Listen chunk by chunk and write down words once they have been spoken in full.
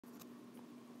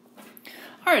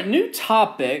All right, new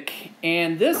topic,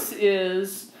 and this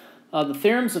is the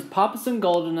theorems of Pappus and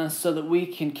Guldinus so that we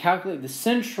can calculate the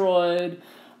centroid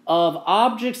of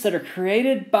objects that are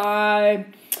created by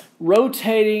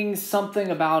rotating something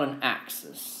about an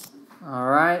axis. All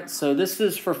right, so this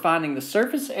is for finding the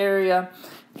surface area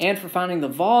and for finding the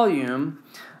volume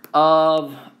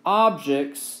of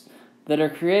objects that are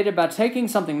created by taking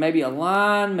something, maybe a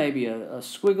line, maybe a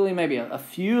squiggly, maybe a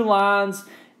few lines,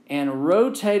 and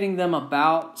rotating them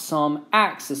about some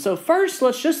axis. So first,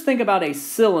 let's just think about a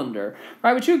cylinder,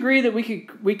 right? Would you agree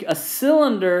that a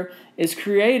cylinder is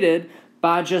created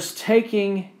by just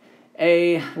taking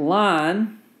a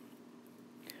line,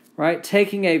 right?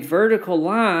 Taking a vertical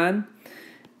line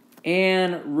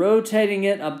and rotating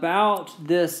it about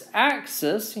this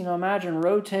axis. You know, imagine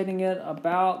rotating it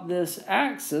about this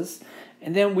axis,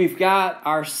 and then we've got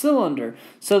our cylinder.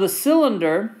 So the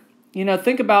cylinder, you know,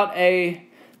 think about a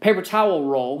paper towel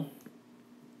roll.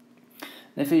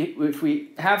 If we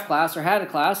have class or had a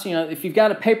class, you know, if you've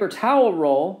got a paper towel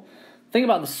roll, think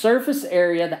about the surface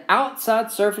area, the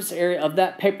outside surface area of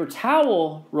that paper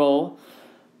towel roll.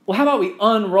 Well, how about we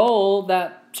unroll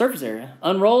that surface area?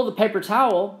 Unroll the paper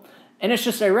towel, and it's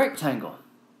just a rectangle,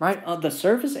 right? The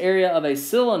surface area of a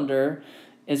cylinder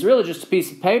is really just a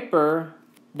piece of paper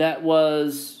that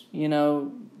was, you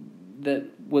know,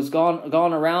 that was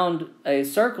gone around a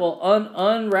circle.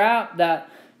 Unwrap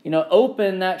that, you know,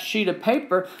 open that sheet of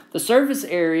paper. The surface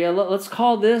area, let's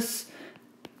call this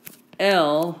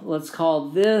L, let's call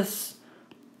this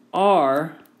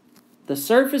R. The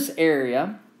surface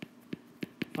area,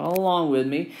 follow along with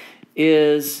me,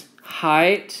 is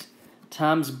height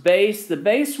times base. The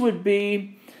base would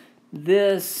be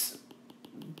this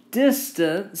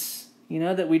distance, you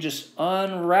know, that we just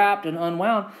unwrapped and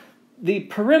unwound. The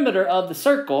perimeter of the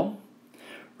circle,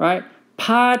 right?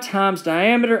 Pi times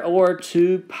diameter, or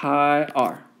 2 pi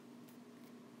r.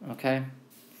 Okay,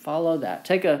 follow that.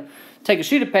 Take a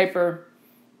sheet of paper,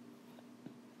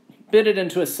 bit it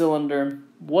into a cylinder.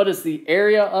 What is the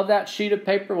area of that sheet of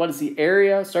paper? What is the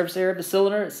area, surface area of the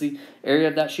cylinder? It's the area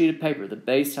of that sheet of paper. The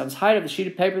base times height of the sheet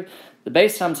of paper. The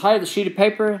base times height of the sheet of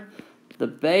paper. The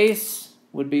base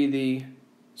would be the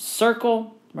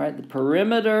circle, right? The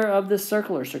perimeter of this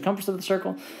circle, or circumference of the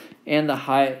circle, and the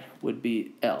height would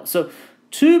be L. So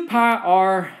 2 pi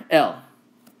r L.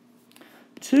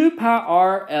 2 pi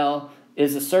r L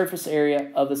is the surface area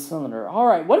of the cylinder. All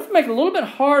right, what if we make it a little bit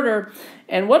harder,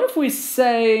 and what if we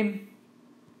say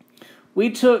we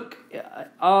took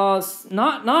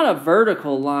not a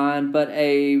vertical line, but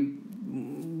a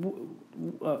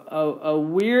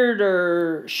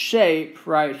weirder shape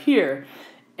right here,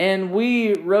 and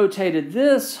we rotated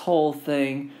this whole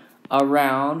thing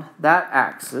around that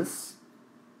axis,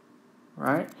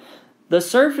 right? The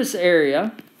surface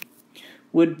area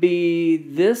would be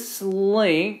this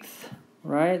length,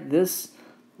 right? This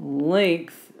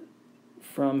length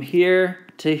from here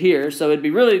to here. So it'd be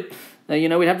really, you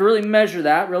know, we'd have to really measure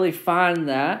that, really find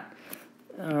that,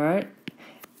 all right?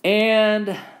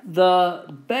 And the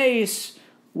base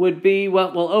would be,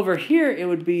 well, over here it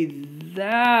would be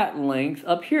that length.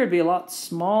 Up here it'd be a lot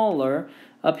smaller.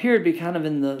 Up here it'd be kind of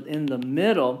in the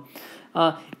middle.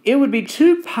 It would be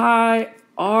 2 pi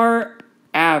r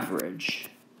average,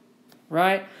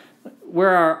 right?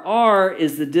 Where our r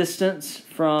is the distance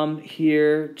from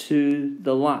here to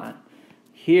the line.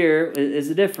 Here is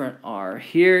a different r.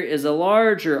 Here is a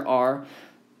larger r.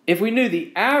 If we knew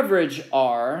the average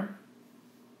r,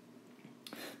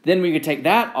 then we could take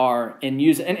that r and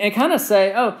use it and kind of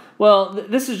say, oh, well,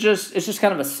 it's just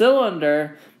kind of a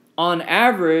cylinder. On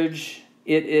average,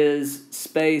 it is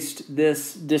spaced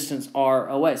this distance r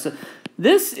away. So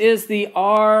this is the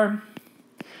r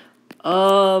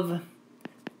of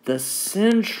the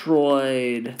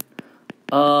centroid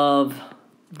of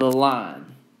the line,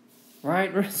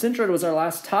 right? Centroid was our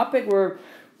last topic.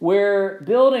 We're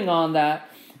building on that.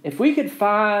 If we could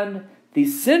find the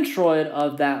centroid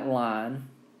of that line,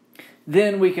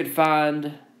 then we could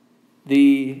find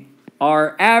the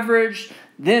r average.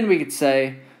 Then we could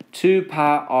say 2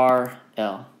 pi r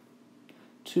L.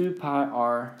 2 pi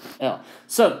r L.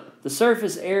 So the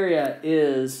surface area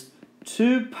is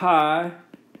 2 pi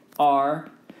r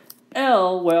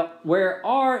L, well, where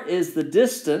r is the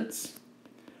distance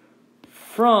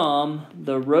from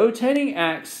the rotating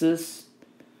axis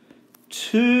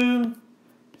to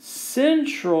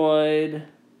centroid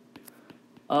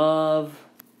of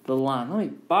the line. Let me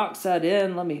box that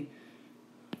in. Let me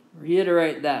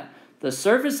reiterate that. The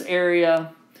surface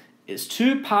area is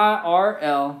 2 pi r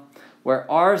L, where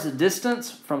r is the distance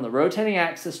from the rotating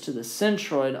axis to the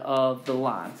centroid of the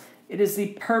line. It is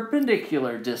the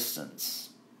perpendicular distance.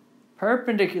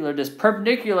 perpendicular disc,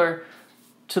 perpendicular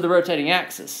to the rotating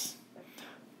axis,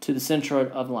 to the centroid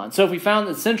of the line. So if we found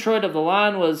the centroid of the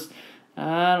line was,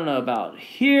 I don't know, about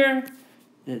here,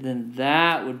 then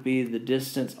that would be the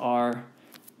distance r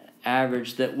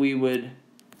average that we would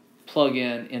plug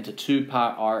in into 2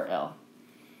 pi RL.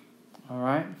 All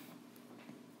right?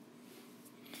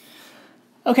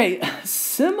 Okay,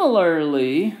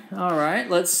 similarly, all right,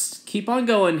 let's keep on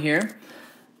going here.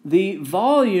 The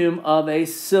volume of a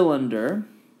cylinder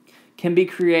can be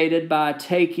created by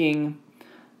taking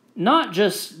not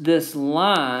just this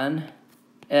line,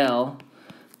 L,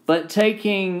 but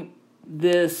taking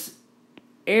this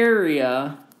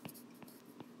area,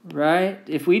 right?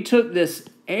 If we took this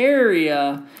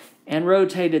area and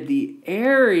rotated the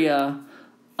area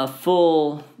a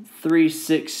full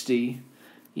 360,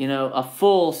 you know, a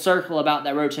full circle about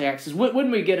that rotating axis,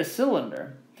 wouldn't we get a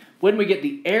cylinder? Wouldn't we get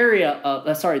the area of,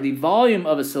 the volume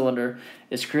of a cylinder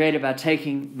is created by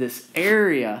taking this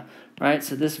area, right?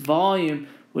 So this volume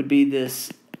would be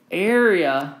this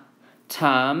area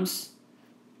times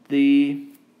the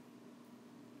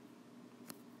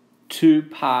 2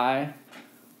 pi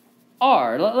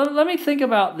r. Let me think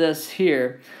about this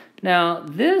here. Now,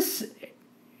 this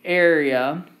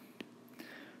area,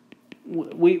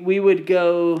 we would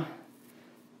go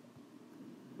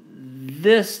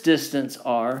this distance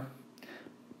r,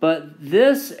 but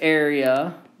this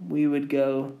area, we would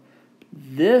go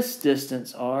this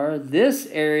distance r. This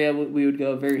area, we would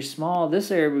go very small. This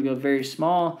area would go very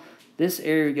small. This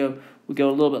area would go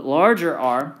a little bit larger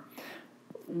r.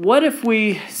 What if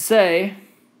we say,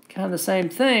 kind of the same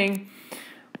thing,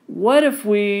 what if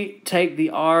we take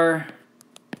the R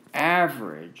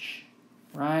average,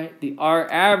 right? The R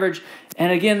average,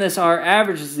 and again, this R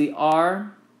average is the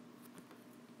R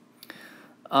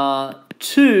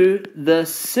to the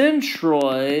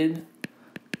centroid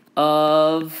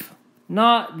of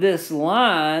not this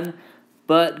line,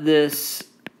 but this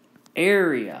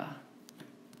area.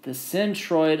 The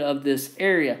centroid of this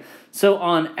area. So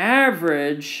on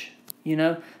average, you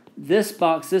know, this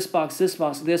box, this box, this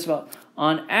box, this box,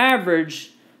 on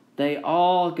average, they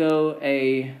all go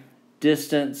a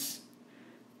distance,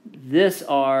 this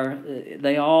R,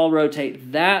 they all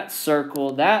rotate that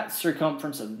circle, that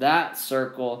circumference of that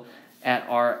circle at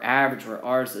R average, where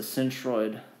R is the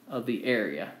centroid of the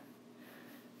area.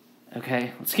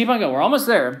 Okay, let's keep on going. We're almost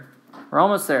there. We're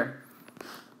almost there.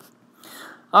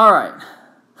 All right.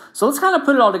 So let's kind of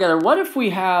put it all together. What if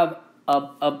we have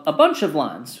a bunch of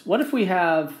lines? What if we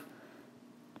have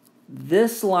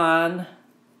this line,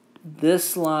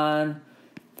 this line,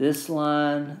 this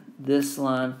line, this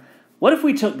line? What if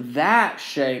we took that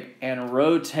shape and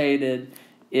rotated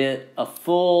it a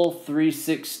full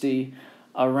 360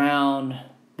 around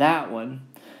that one?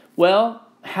 Well,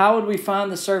 how would we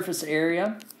find the surface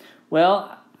area?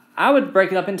 Well, I would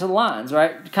break it up into lines,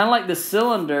 right? Kind of like the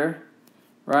cylinder,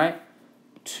 right?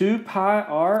 2 pi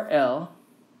RL,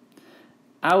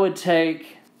 I would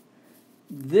take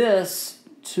this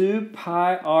 2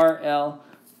 pi RL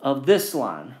of this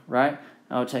line, right?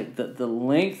 I would take the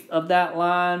length of that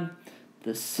line,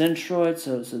 the centroid,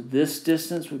 so this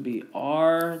distance would be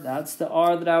R. That's the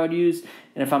R that I would use.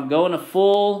 And if I'm going a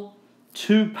full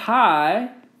 2 pi,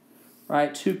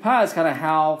 right, 2 pi is kind of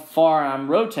how far I'm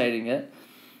rotating it.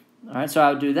 All right, so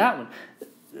I would do that one.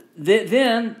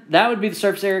 Then that would be the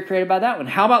surface area created by that one.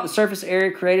 How about the surface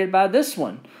area created by this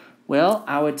one? Well,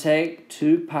 I would take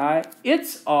 2 pi,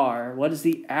 it's R. What is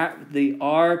the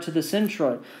R to the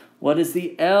centroid? What is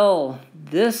the L?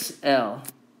 This L,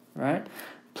 right?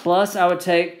 Plus I would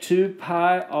take 2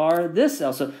 pi R, this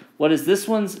L. So what is this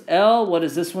one's L? What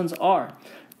is this one's R?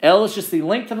 L is just the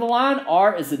length of the line.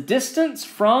 R is the distance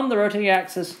from the rotating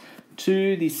axis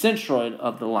to the centroid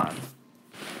of the line.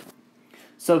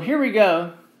 So here we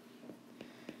go.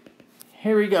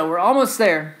 Here we go. We're almost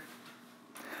there.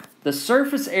 The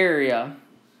surface area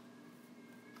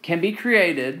can be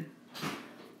created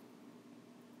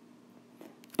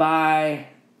by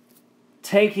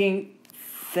taking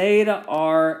theta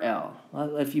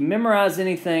RL. If you memorize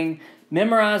anything,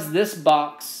 memorize this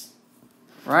box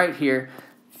right here.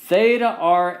 Theta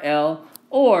RL,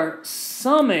 or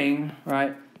summing,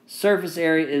 right? Surface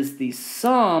area is the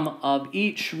sum of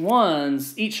each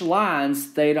line's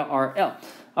theta RL.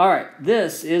 All right,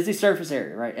 this is the surface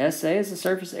area, right? SA is the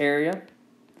surface area.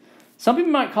 Some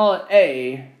people might call it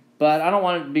A, but I don't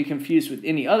want it to be confused with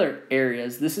any other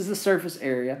areas. This is the surface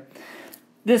area.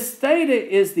 This theta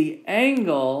is the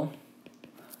angle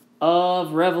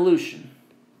of revolution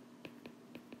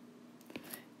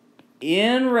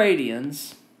in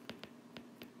radians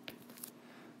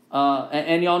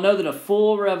and y'all know that a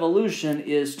full revolution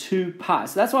is 2 pi.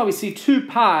 So that's why we see 2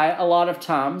 pi a lot of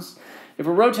times. If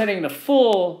we're rotating in a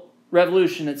full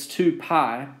revolution, it's 2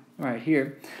 pi right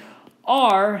here.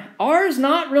 R is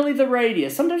not really the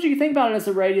radius. Sometimes you can think about it as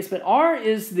the radius, but R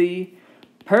is the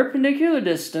perpendicular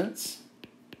distance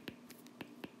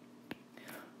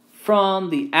from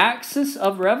the axis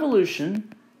of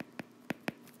revolution,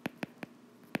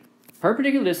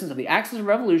 perpendicular distance of the axis of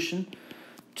revolution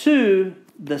to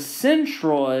the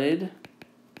centroid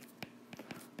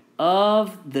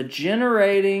of the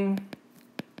generating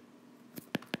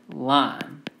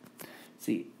line.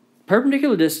 See,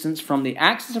 perpendicular distance from the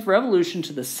axis of revolution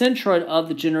to the centroid of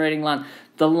the generating line,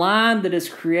 the line that is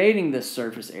creating this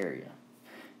surface area.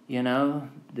 You know,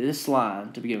 this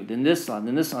line to begin with, then this line,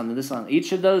 then this line, then this line.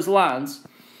 Each of those lines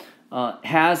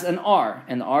has an R,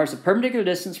 and the R is the perpendicular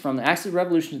distance from the axis of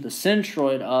revolution to the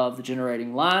centroid of the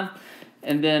generating line,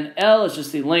 and then L is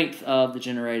just the length of the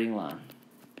generating line.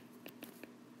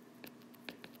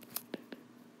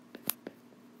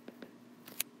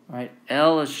 All right,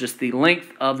 L is just the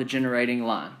length of the generating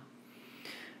line.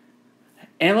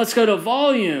 And let's go to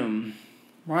volume.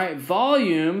 Right,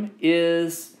 volume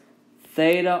is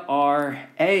theta RA.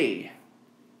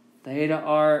 Theta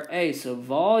RA. So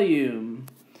volume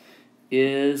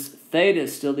is theta,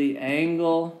 still the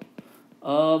angle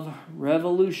of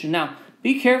revolution. Now,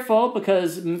 be careful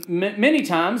because many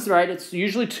times, right, it's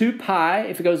usually 2 pi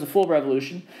if it goes a full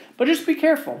revolution. But just be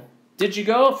careful. Did you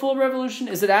go a full revolution?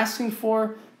 Is it asking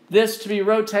for this to be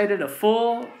rotated a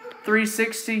full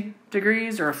 360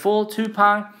 degrees or a full 2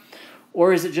 pi?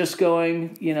 Or is it just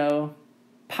going, you know,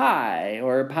 pi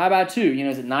or pi by 2? You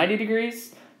know, is it 90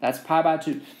 degrees? That's pi by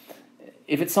 2.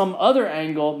 If it's some other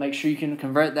angle, make sure you can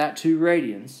convert that to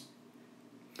radians.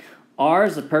 R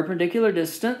is the perpendicular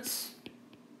distance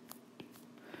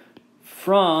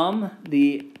from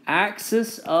the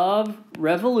axis of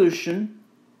revolution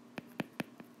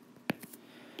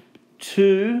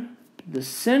to the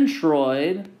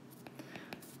centroid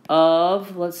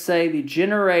of, let's say, the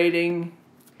generating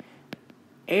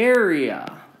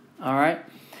area. All right.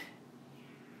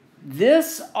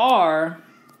 This R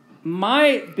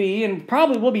might be and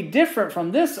probably will be different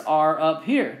from this R up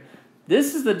here.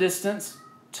 This is the distance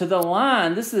to the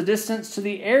line. This is the distance to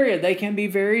the area. They can be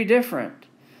very different.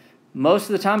 Most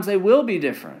of the times they will be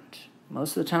different.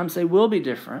 Most of the times they will be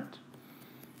different.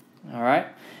 All right.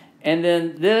 And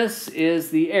then this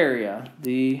is the area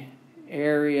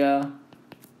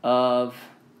of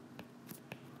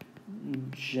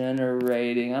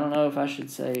generating, I don't know if I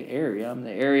should say area, the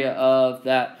area of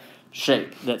that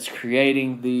shape that's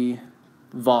creating the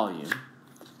volume.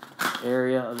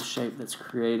 Area of the shape that's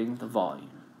creating the volume.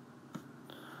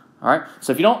 All right,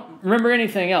 so if you don't remember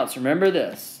anything else, remember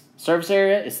this. Surface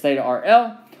area is theta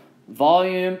RL,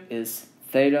 volume is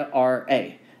theta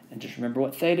RA. And just remember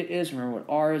what theta is, remember what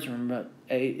R is, remember what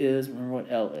A is, remember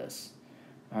what L is.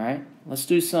 All right, let's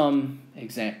do some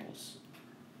examples.